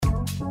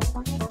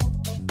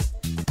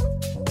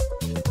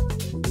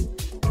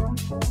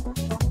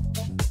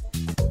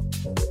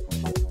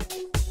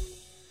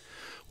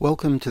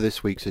Welcome to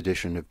this week's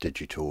edition of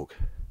DigiTalk.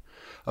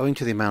 Owing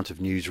to the amount of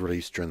news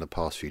released during the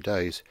past few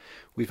days,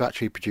 we've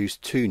actually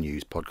produced two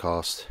news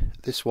podcasts,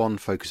 this one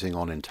focusing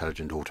on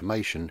intelligent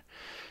automation,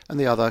 and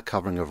the other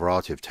covering a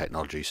variety of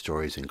technology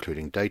stories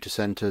including data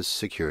centers,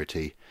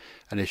 security,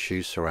 and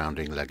issues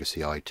surrounding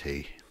legacy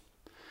IT.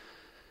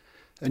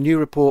 A new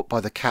report by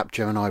the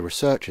Capgemini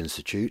Research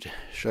Institute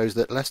shows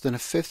that less than a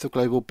fifth of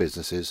global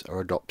businesses are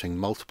adopting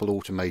multiple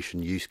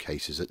automation use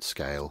cases at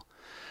scale,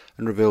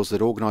 and reveals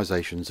that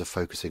organisations are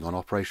focusing on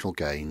operational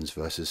gains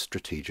versus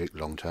strategic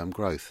long-term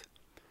growth.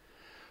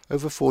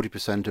 Over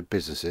 40% of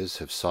businesses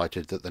have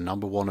cited that the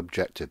number one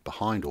objective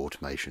behind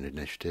automation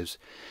initiatives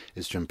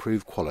is to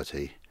improve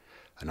quality,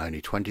 and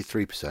only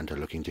 23% are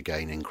looking to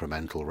gain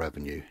incremental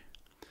revenue.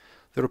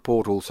 The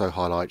report also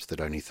highlights that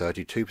only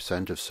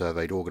 32% of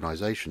surveyed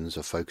organisations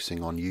are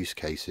focusing on use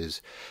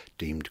cases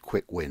deemed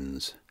quick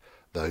wins,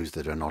 those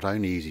that are not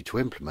only easy to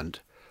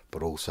implement,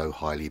 but also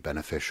highly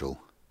beneficial.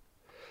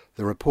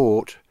 The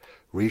report,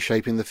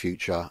 Reshaping the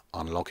Future,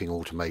 Unlocking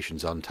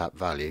Automation's Untapped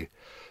Value,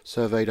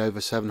 surveyed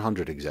over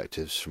 700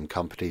 executives from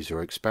companies who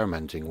are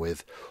experimenting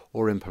with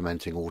or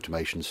implementing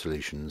automation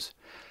solutions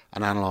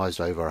and analysed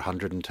over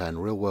 110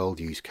 real-world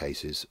use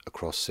cases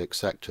across 6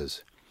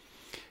 sectors.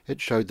 It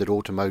showed that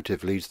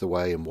automotive leads the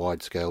way in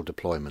wide-scale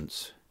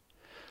deployments.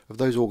 Of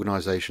those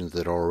organisations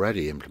that are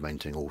already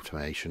implementing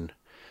automation,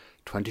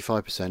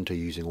 25% are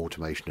using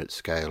automation at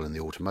scale in the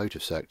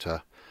automotive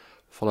sector,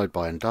 followed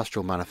by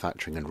industrial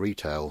manufacturing and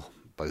retail,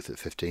 both at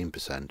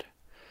 15%.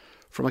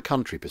 From a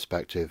country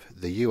perspective,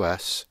 the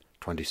US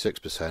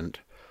 26%,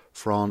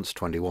 France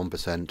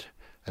 21%,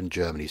 and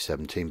Germany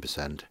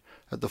 17%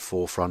 at the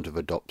forefront of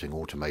adopting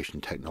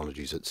automation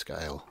technologies at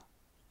scale.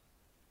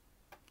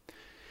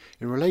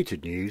 In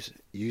related news,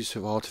 use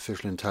of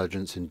artificial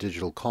intelligence in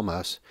digital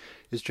commerce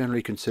is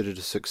generally considered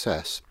a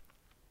success,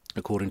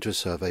 according to a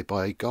survey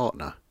by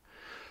Gartner.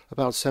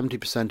 About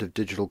 70% of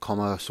digital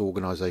commerce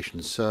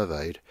organisations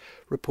surveyed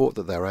report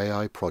that their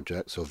AI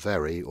projects are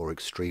very or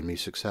extremely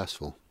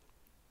successful.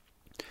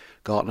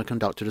 Gartner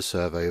conducted a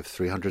survey of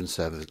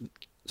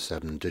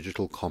 307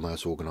 digital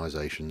commerce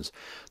organisations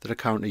that are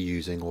currently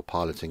using or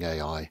piloting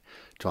AI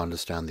to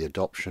understand the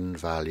adoption,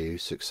 value,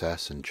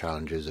 success and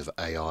challenges of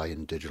AI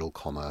in digital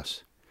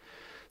commerce.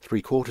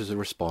 3/4 of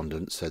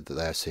respondents said that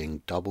they are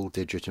seeing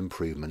double-digit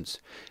improvements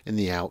in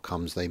the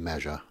outcomes they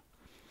measure.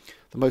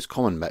 The most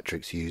common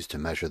metrics used to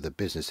measure the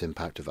business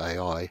impact of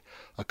AI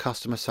are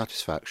customer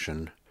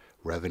satisfaction,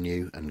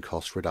 revenue and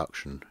cost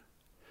reduction.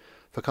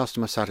 For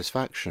customer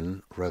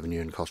satisfaction,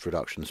 revenue and cost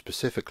reduction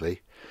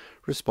specifically,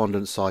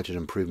 respondents cited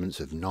improvements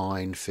of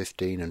 9,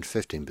 15 and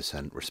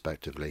 15%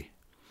 respectively.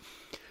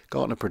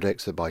 Gartner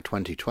predicts that by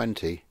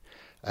 2020,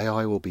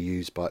 AI will be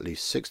used by at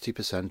least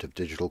 60% of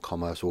digital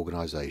commerce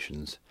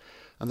organisations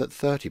and that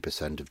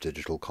 30% of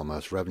digital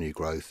commerce revenue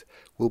growth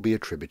will be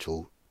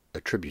attributable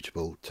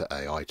to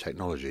AI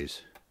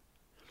technologies.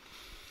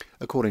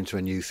 According to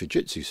a new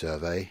Fujitsu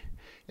survey,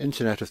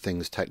 Internet of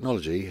Things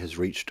technology has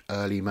reached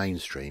early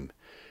mainstream,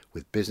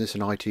 with business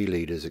and IT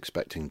leaders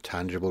expecting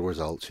tangible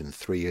results in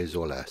 3 years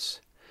or less,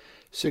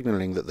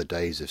 signalling that the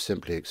days of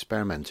simply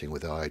experimenting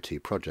with IoT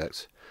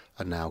projects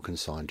are now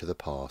consigned to the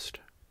past.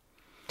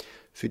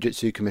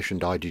 Fujitsu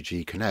commissioned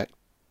IDG Connect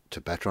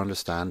to better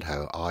understand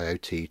how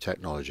IoT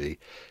technology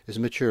is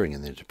maturing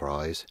in the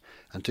enterprise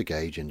and to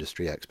gauge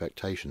industry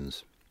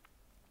expectations.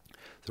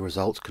 The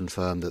results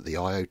confirm that the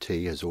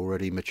IoT has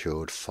already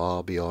matured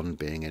far beyond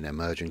being an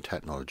emerging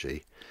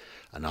technology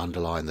and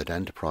underline that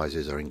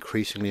enterprises are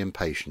increasingly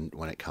impatient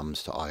when it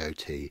comes to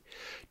IoT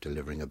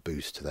delivering a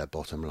boost to their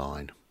bottom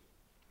line.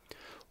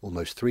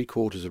 Almost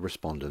 3/4 of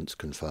respondents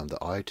confirmed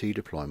that IoT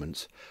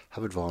deployments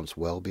have advanced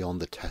well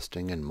beyond the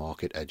testing and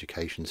market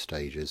education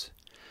stages,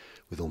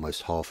 with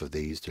almost half of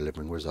these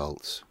delivering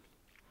results.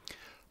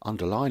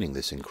 Underlining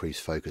this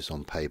increased focus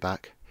on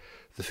payback,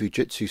 the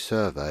Fujitsu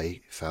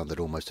survey found that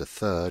almost a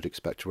third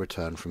expect a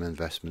return from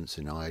investments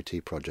in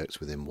IoT projects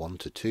within 1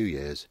 to 2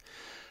 years,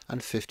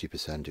 and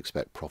 50%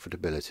 expect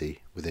profitability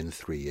within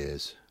 3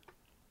 years.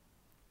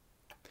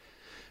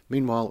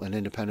 Meanwhile, an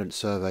independent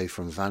survey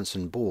from Vance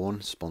 &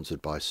 Bourne,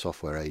 sponsored by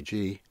Software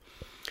AG,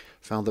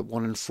 found that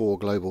 1 in 4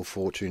 global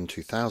Fortune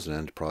 2000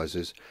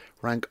 enterprises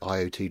rank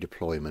IoT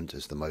deployment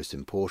as the most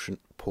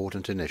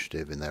important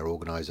initiative in their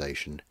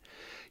organisation,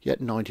 yet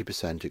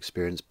 90%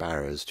 experience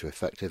barriers to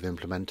effective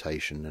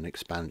implementation and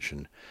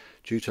expansion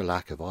due to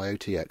lack of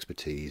IoT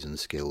expertise and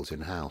skills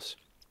in-house.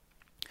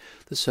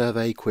 The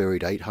survey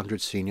queried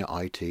 800 senior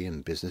IT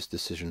and business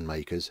decision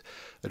makers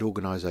at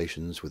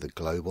organisations with a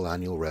global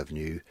annual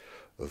revenue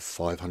of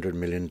 $500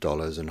 million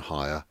and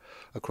higher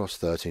across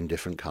 13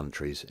 different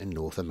countries in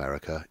North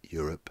America,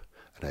 Europe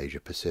and Asia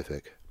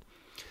Pacific.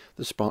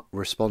 The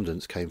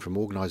respondents came from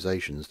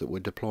organisations that were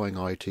deploying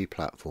IoT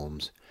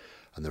platforms,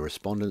 and the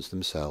respondents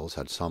themselves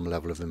had some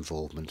level of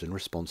involvement and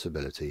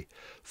responsibility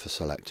for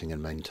selecting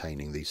and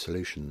maintaining these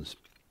solutions.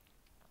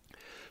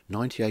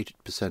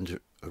 98%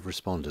 of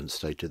respondents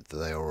stated that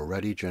they are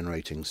already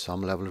generating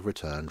some level of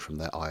return from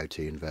their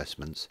IoT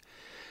investments,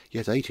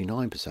 yet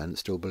 89%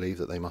 still believe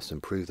that they must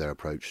improve their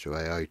approach to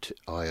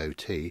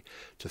IoT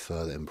to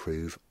further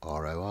improve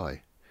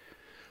ROI.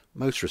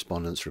 Most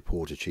respondents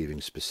report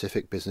achieving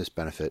specific business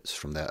benefits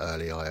from their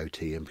early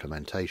IoT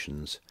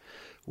implementations,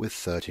 with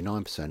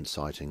 39%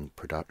 citing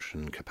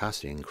production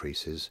capacity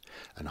increases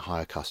and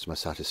higher customer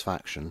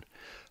satisfaction,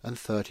 and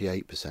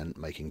 38%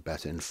 making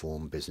better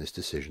informed business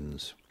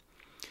decisions.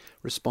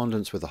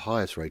 Respondents with the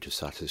highest rate of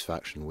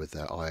satisfaction with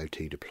their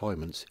IoT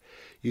deployments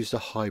used a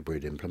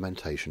hybrid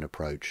implementation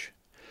approach,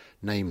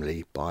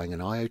 namely buying an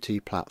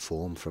IoT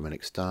platform from an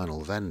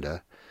external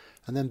vendor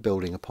and then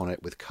building upon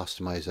it with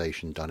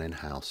customization done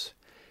in-house,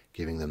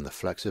 giving them the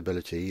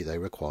flexibility they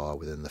require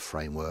within the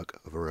framework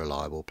of a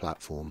reliable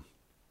platform.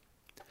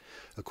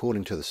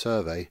 According to the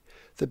survey,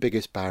 the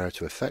biggest barrier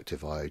to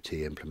effective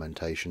IoT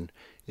implementation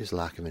is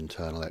lack of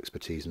internal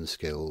expertise and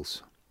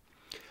skills.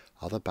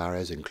 Other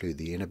barriers include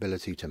the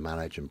inability to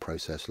manage and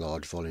process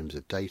large volumes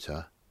of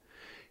data,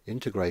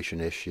 integration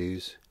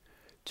issues,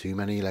 too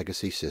many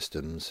legacy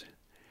systems,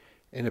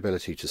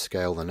 inability to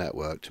scale the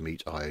network to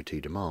meet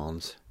IoT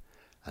demands,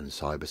 and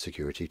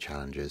cybersecurity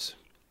challenges.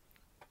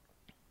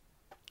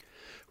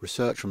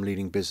 Research from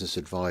leading business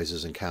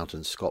advisors and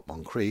accountants Scott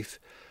Moncrief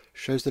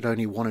shows that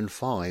only 1 in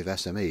 5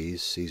 SMEs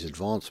sees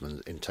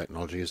advancement in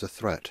technology as a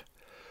threat,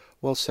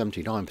 while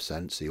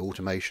 79% see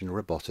automation,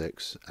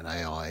 robotics, and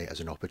AI as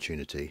an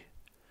opportunity.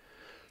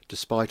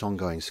 Despite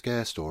ongoing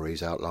scare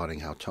stories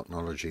outlining how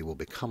technology will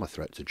become a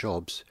threat to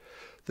jobs,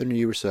 the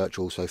new research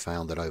also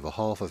found that over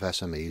half of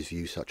SMEs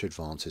view such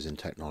advances in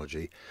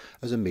technology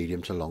as a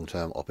medium to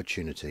long-term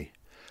opportunity,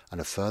 and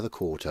a further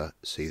quarter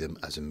see them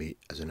as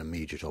an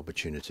immediate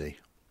opportunity.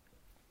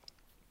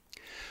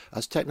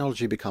 As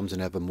technology becomes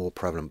an ever more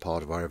prevalent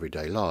part of our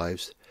everyday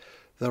lives,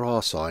 there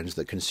are signs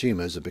that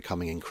consumers are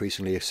becoming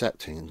increasingly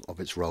accepting of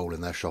its role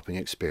in their shopping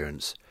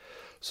experience,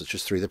 such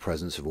as through the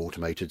presence of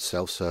automated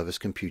self-service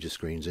computer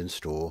screens in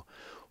store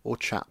or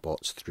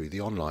chatbots through the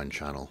online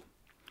channel.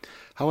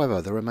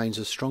 However, there remains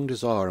a strong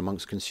desire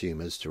amongst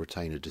consumers to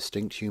retain a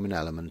distinct human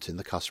element in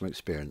the customer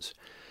experience,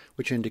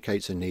 which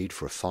indicates a need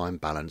for a fine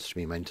balance to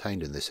be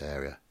maintained in this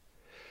area.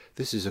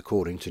 This is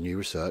according to new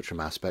research from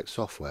Aspect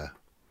Software.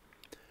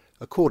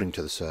 According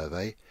to the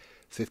survey,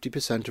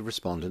 50% of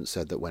respondents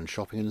said that when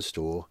shopping in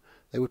store,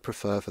 they would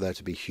prefer for there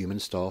to be human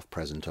staff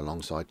present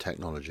alongside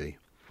technology.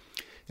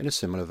 In a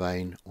similar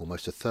vein,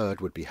 almost a third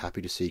would be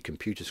happy to see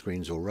computer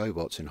screens or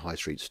robots in high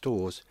street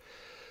stores,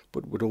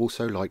 but would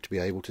also like to be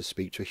able to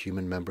speak to a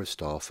human member of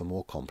staff for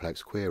more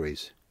complex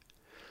queries.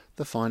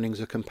 The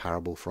findings are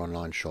comparable for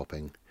online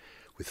shopping,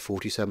 with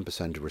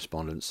 47% of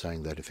respondents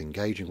saying that if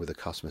engaging with a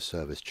customer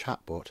service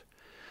chatbot,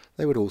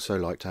 they would also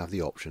like to have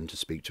the option to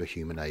speak to a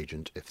human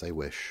agent if they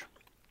wish.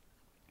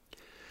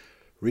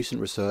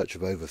 Recent research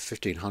of over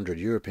 1,500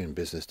 European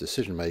business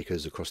decision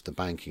makers across the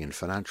banking and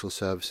financial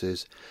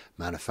services,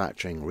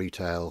 manufacturing,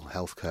 retail,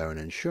 healthcare and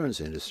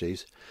insurance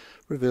industries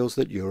reveals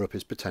that Europe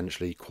is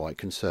potentially quite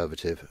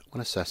conservative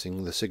when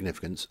assessing the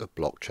significance of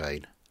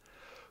blockchain.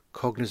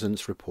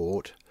 Cognizant's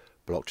report,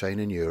 Blockchain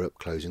in Europe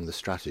Closing the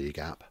Strategy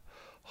Gap,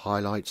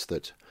 highlights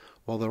that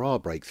while there are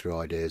breakthrough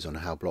ideas on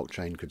how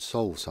blockchain could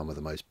solve some of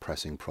the most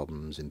pressing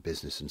problems in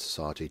business and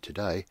society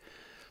today,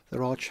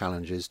 there are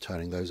challenges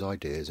turning those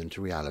ideas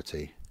into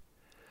reality.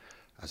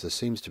 As there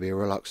seems to be a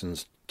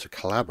reluctance to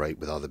collaborate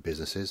with other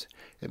businesses,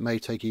 it may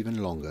take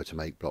even longer to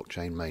make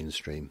blockchain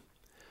mainstream.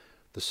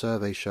 The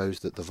survey shows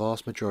that the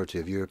vast majority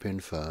of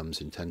European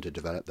firms intend to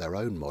develop their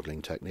own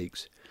modelling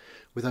techniques,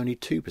 with only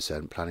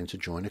 2% planning to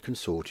join a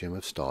consortium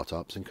of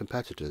startups and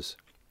competitors.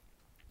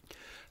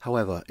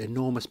 However,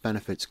 enormous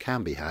benefits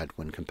can be had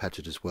when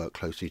competitors work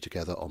closely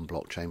together on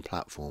blockchain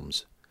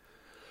platforms.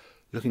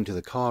 Looking to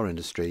the car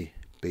industry,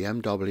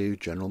 BMW,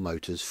 General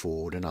Motors,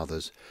 Ford and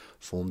others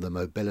formed the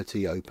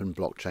Mobility Open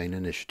Blockchain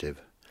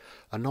Initiative,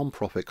 a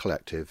non-profit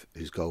collective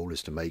whose goal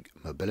is to make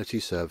mobility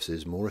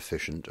services more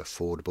efficient,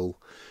 affordable,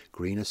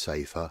 greener,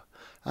 safer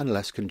and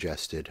less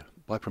congested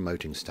by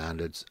promoting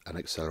standards and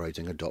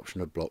accelerating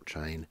adoption of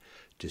blockchain,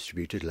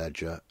 distributed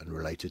ledger and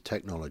related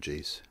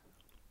technologies.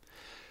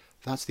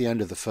 That's the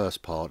end of the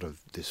first part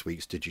of this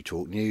week's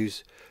DigiTalk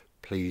news.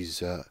 Please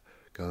go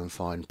and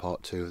find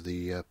part 2 of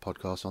the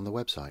podcast on the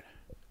website.